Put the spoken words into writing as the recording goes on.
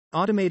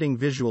Automating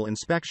visual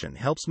inspection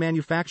helps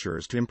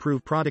manufacturers to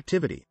improve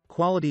productivity,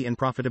 quality and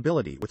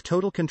profitability with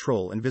total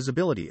control and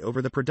visibility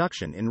over the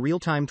production in real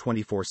time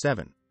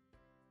 24/7.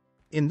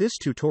 In this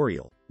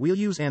tutorial, we'll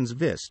use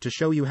NVIDIA to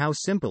show you how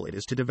simple it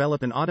is to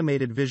develop an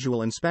automated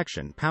visual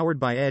inspection powered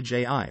by Edge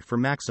AI for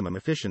maximum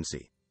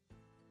efficiency.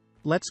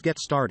 Let's get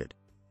started.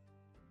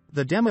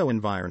 The demo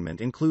environment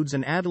includes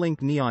an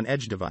ADLink Neon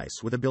Edge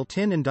device with a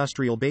built-in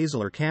industrial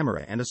basilar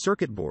camera and a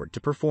circuit board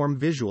to perform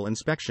visual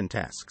inspection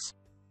tasks.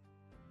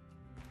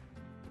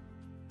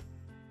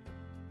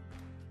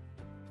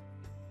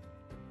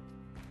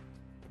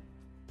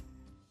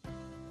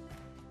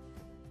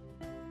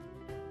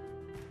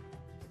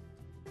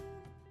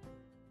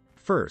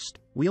 First,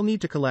 we'll need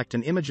to collect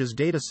an images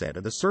dataset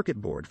of the circuit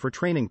board for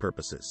training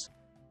purposes.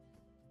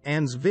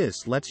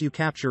 NVIDIA lets you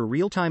capture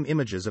real-time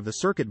images of the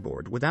circuit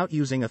board without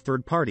using a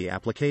third-party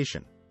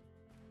application.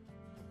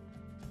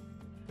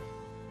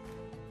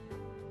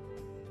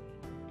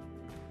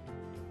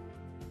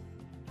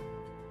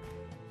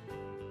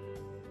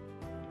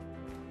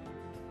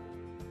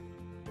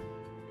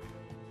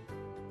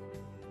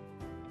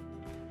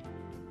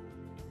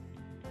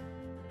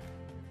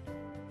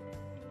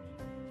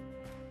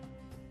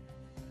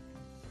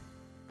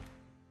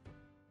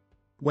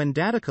 When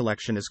data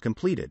collection is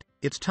completed,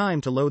 it's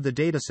time to load the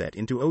dataset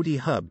into OD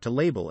Hub to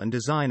label and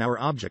design our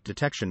object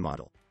detection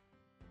model.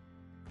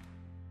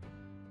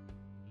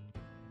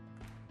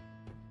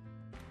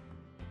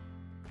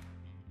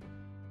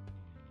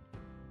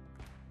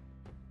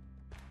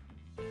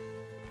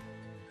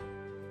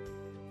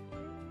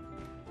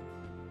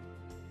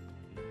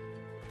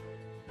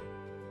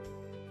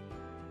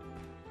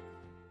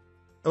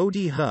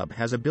 OD Hub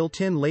has a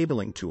built-in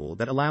labeling tool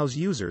that allows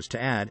users to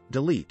add,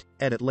 delete,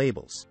 edit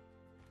labels.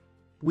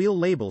 We'll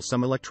label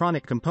some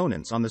electronic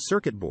components on the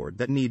circuit board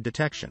that need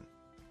detection.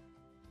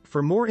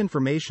 For more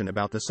information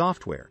about the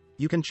software,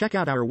 you can check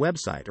out our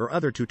website or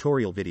other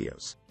tutorial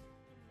videos.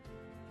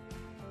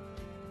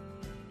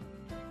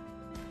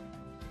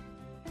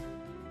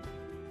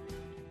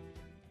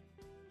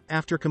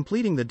 After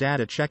completing the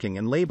data checking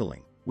and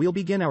labeling, we'll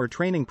begin our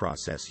training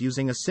process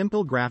using a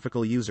simple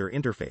graphical user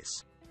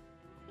interface.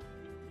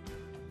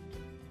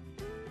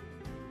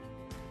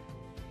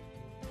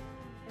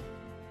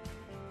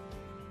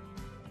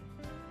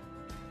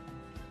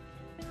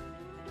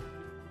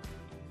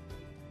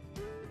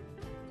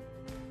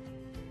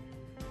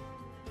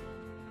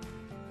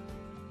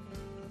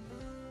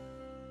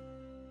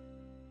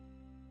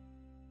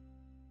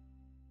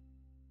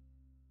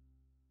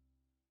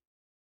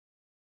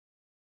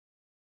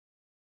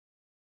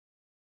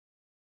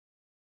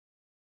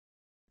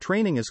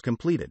 Training is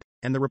completed,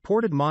 and the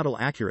reported model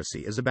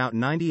accuracy is about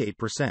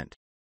 98%.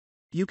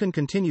 You can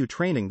continue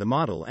training the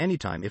model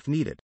anytime if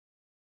needed.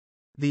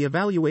 The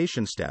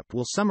evaluation step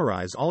will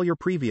summarize all your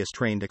previous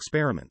trained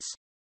experiments.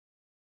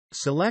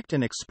 Select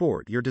and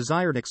export your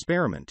desired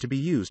experiment to be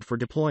used for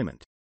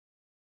deployment.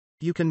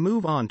 You can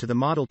move on to the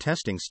model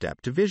testing step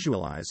to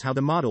visualize how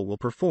the model will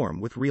perform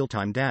with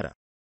real-time data.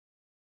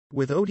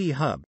 With OD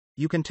Hub,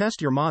 you can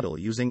test your model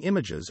using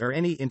images or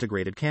any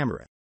integrated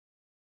camera.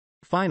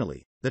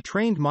 Finally, the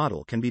trained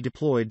model can be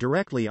deployed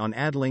directly on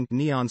ADLink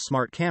Neon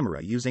Smart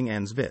Camera using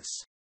NVIDIA.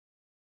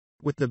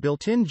 With the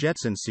built-in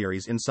Jetson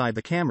series inside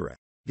the camera,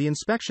 the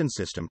inspection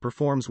system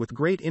performs with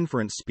great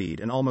inference speed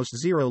and almost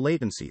zero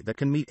latency that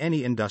can meet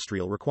any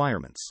industrial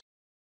requirements.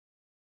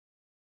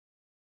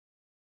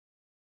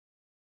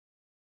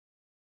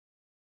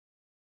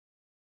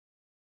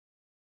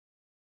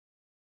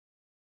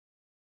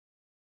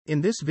 In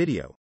this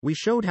video, we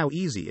showed how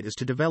easy it is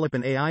to develop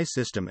an AI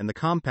system and the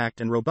compact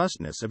and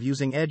robustness of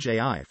using Edge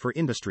AI for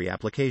industry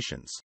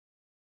applications.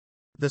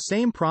 The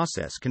same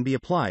process can be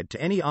applied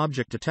to any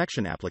object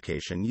detection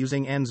application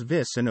using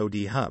NVIDIA and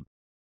OD Hub.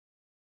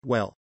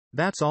 Well,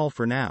 that's all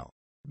for now.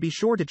 Be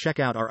sure to check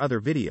out our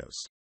other videos.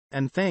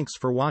 And thanks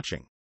for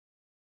watching.